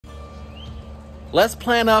Let's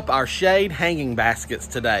plant up our shade hanging baskets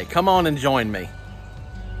today. Come on and join me.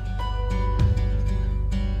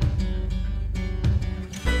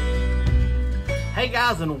 Hey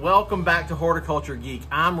guys, and welcome back to Horticulture Geek.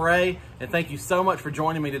 I'm Ray, and thank you so much for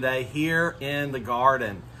joining me today here in the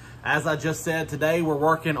garden. As I just said, today we're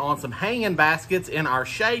working on some hanging baskets in our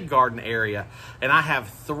shade garden area. And I have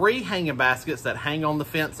 3 hanging baskets that hang on the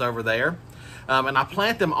fence over there. And I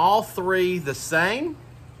plant them all 3 the same.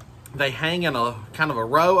 They hang in a kind of a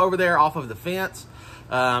row over there off of the fence.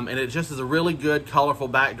 And it just is a really good, colorful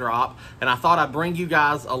backdrop. And I thought I'd bring you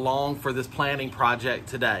guys along for this planting project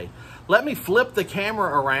today. Let me flip the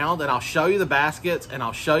camera around and I'll show you the baskets and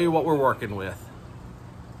I'll show you what we're working with.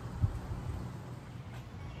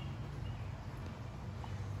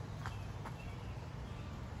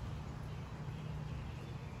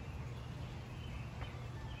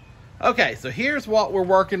 Okay, so here's what we're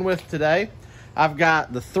working with today. I've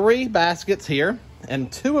got the 3 baskets here, and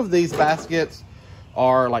 2 of these baskets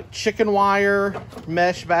are like chicken wire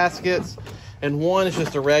mesh baskets, and 1 is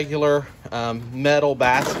just a regular metal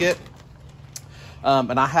basket.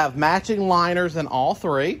 And I have matching liners in all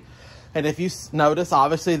 3. And if you notice,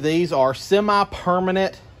 obviously these are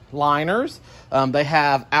semi-permanent liners. They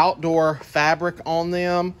have outdoor fabric on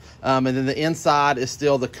them, and then the inside is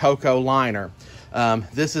still the cocoa liner.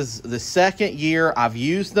 This is the 2nd year I've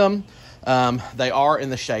used them. They are in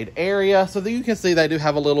the shade area, so that you can see they do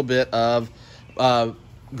have a little bit of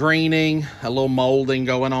greening, a little molding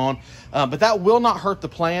going on. But that will not hurt the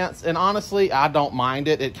plants, and honestly, I don't mind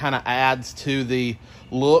it. It kind of adds to the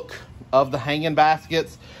look of the hanging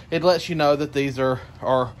baskets. It lets you know that these are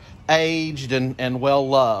aged and well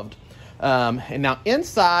loved. And now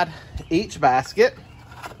inside each basket,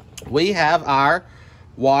 we have our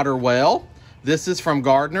water well. This is from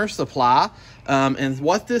Gardener Supply. And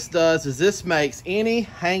what this does is this makes any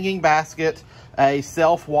hanging basket a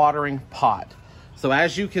self-watering pot. So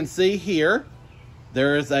as you can see here,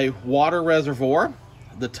 there is a water reservoir.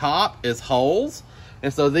 The top is holes.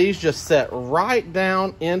 And so these just set right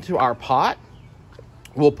down into our pot.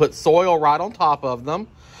 We'll put soil right on top of them.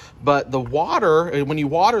 But the water, when you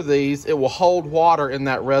water these, it will hold water in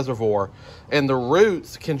that reservoir. And the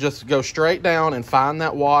roots can just go straight down and find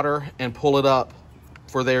that water and pull it up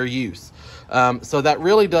for their use. So that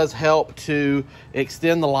really does help to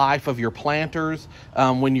extend the life of your planters.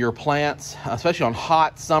 When your plants, especially on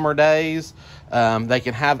hot summer days, they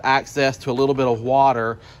can have access to a little bit of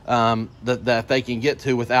water that they can get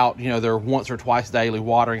to without, their once or twice daily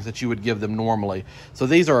waterings that you would give them normally. So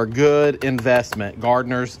these are a good investment,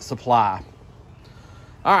 Gardener's Supply.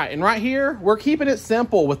 All right, and right here, we're keeping it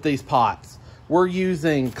simple with these pots. We're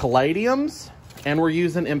using caladiums and we're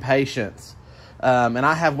using impatiens. And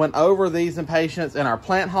I have went over these impatiens in our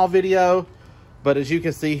plant haul video, but as you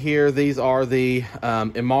can see here, these are the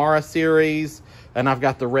Imara series, and I've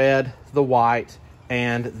got the red, the white,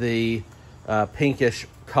 and the pinkish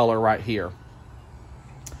color right here.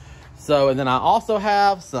 So, and then I also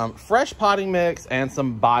have some fresh potting mix and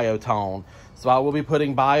some biotone. So I will be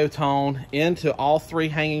putting biotone into all 3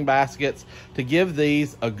 hanging baskets to give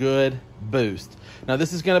these a good boost. Now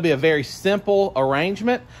this is going to be a very simple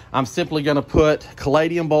arrangement. I'm simply going to put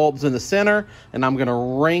caladium bulbs in the center, and I'm going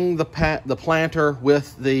to ring the planter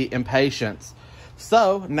with the impatiens.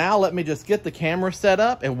 So now let me just get the camera set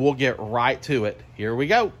up and we'll get right to it. Here we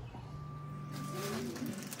go.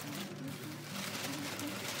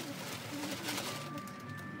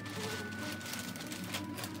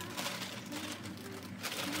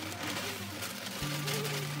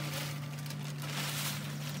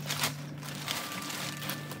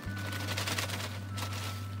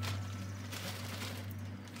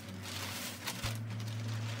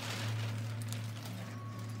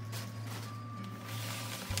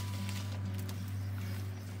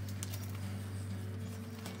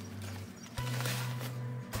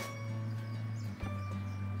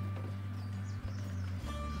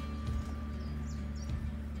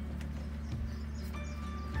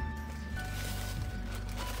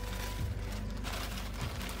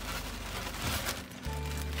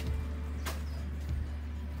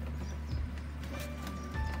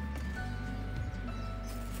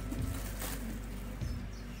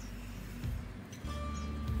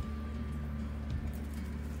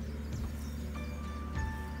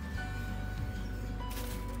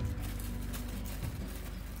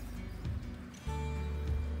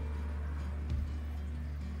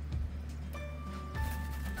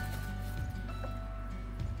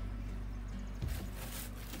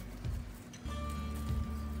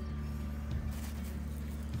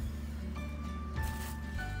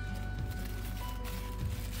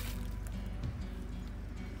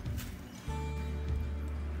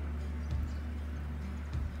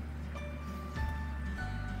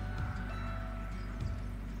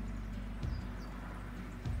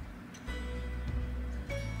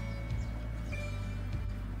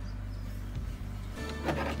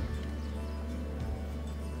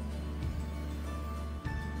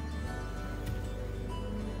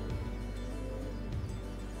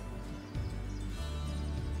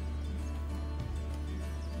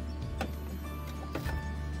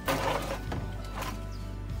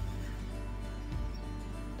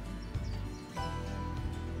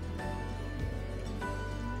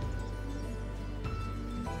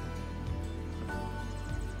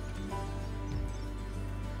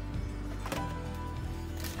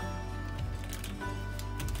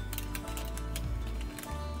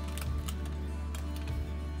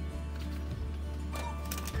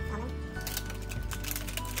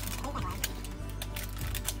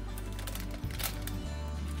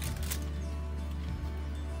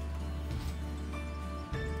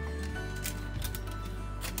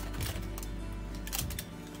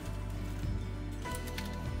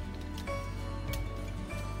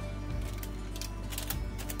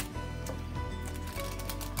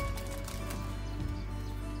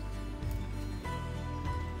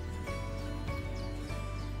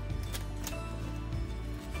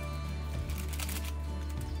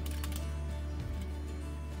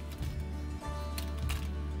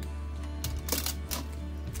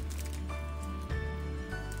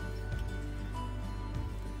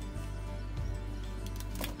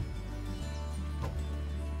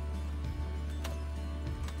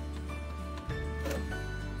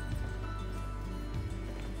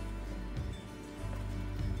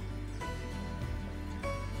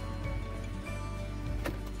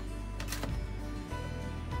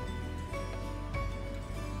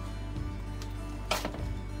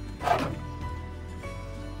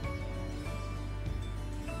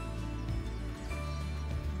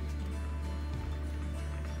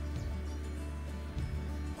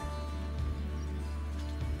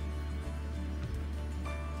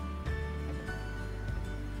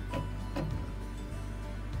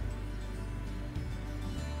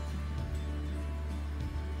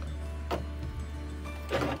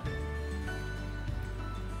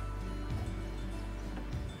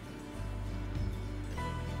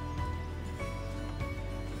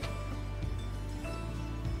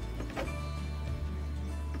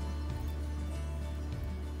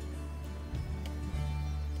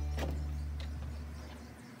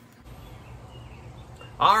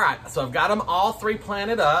 All right, so I've got them all 3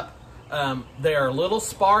 planted up. They're a little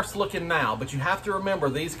sparse looking now, but you have to remember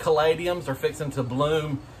these caladiums are fixing to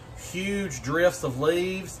bloom huge drifts of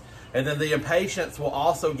leaves, and then the impatiens will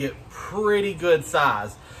also get pretty good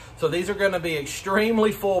size. So these are going to be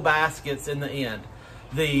extremely full baskets in the end.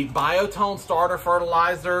 The Biotone starter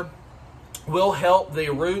fertilizer will help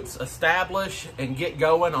the roots establish and get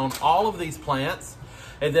going on all of these plants.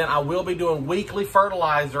 And then I will be doing weekly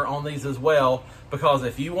fertilizer on these as well, because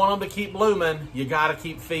if you want them to keep blooming, you got to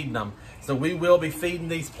keep feeding them. So we will be feeding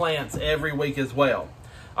these plants every week as well.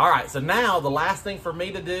 All right, so now the last thing for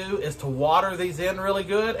me to do is to water these in really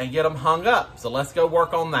good and get them hung up. So let's go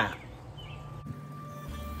work on that.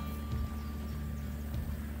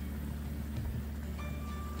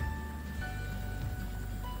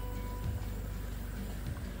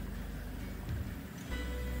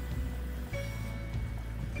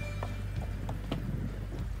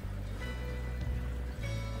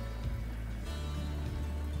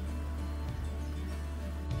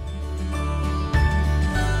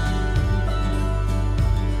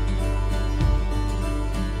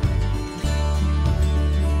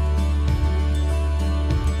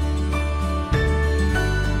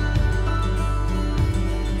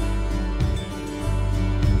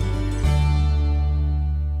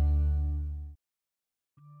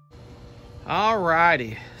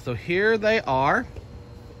 Alrighty, so here they are,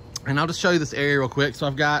 and I'll just show you this area real quick. So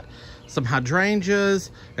I've got some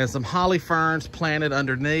hydrangeas and some holly ferns planted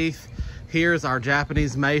underneath. Here's our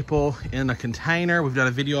Japanese maple in a container. We've done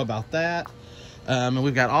a video about that. And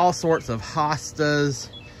we've got all sorts of hostas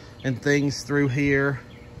and things through here.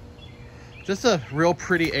 Just a real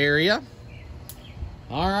pretty area.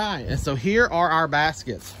 All right, and so here are our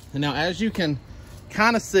baskets. And now as you can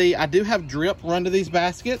kind of see, I do have drip run to these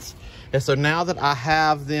baskets. And so now that I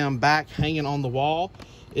have them back hanging on the wall,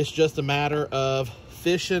 it's just a matter of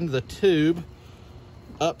fishing the tube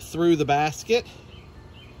up through the basket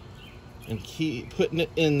and keep putting it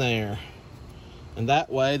in there. And that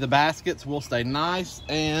way the baskets will stay nice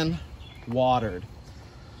and watered.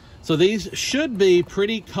 So these should be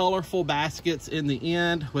pretty colorful baskets in the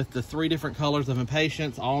end, with the 3 different colors of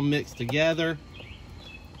impatiens all mixed together.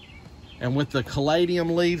 And with the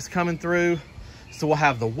caladium leaves coming through, so we'll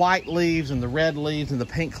have the white leaves and the red leaves and the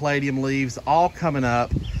pink caladium leaves all coming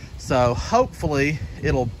up. So hopefully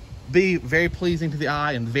it'll be very pleasing to the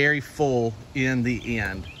eye and very full in the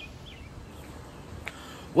end.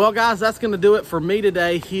 Well guys, that's going to do it for me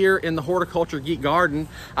today here in the Horticulture Geek Garden.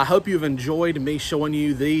 I hope you've enjoyed me showing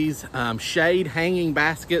you these shade hanging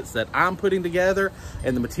baskets that I'm putting together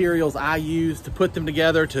and the materials I use to put them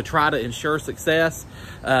together to try to ensure success.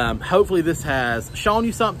 Hopefully this has shown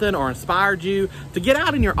you something or inspired you to get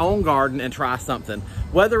out in your own garden and try something.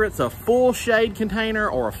 Whether it's a full shade container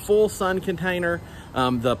or a full sun container,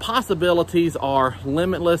 the possibilities are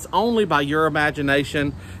limitless only by your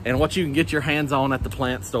imagination and what you can get your hands on at the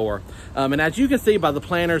plant store. And as you can see by the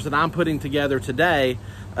planters that I'm putting together today,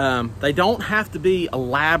 they don't have to be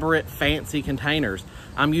elaborate, fancy containers.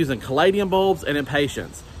 I'm using caladium bulbs and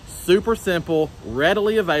impatiens. Super simple,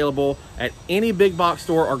 readily available at any big box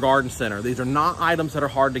store or garden center. These are not items that are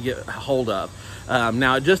hard to get a hold of.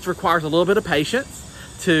 Now it just requires a little bit of patience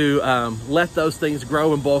to let those things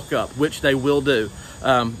grow and bulk up, which they will do.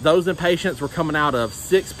 Those impatiens were coming out of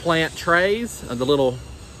 6-plant trays, the little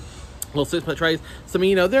 6-plant trays. So, I mean,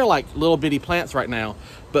 you know, they're like little bitty plants right now,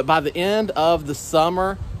 but by the end of the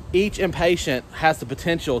summer, each impatient has the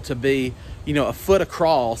potential to be, you know, a foot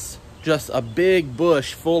across, just a big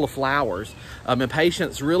bush full of flowers.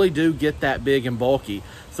 Impatiens really do get that big and bulky.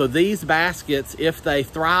 So these baskets, if they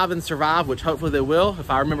thrive and survive, which hopefully they will, if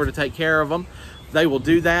I remember to take care of them, they will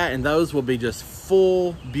do that, and those will be just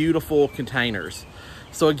full, beautiful containers.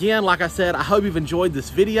 So again, like I said, I hope you've enjoyed this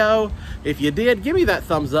video. If you did, give me that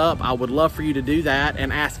thumbs up. I would love for you to do that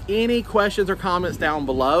and ask any questions or comments down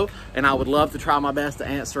below, and I would love to try my best to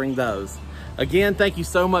answering those. Again, thank you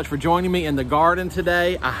so much for joining me in the garden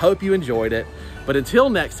today. I hope you enjoyed it. But until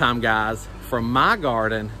next time, guys, from my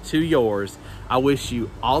garden to yours, I wish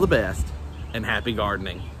you all the best and happy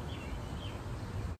gardening.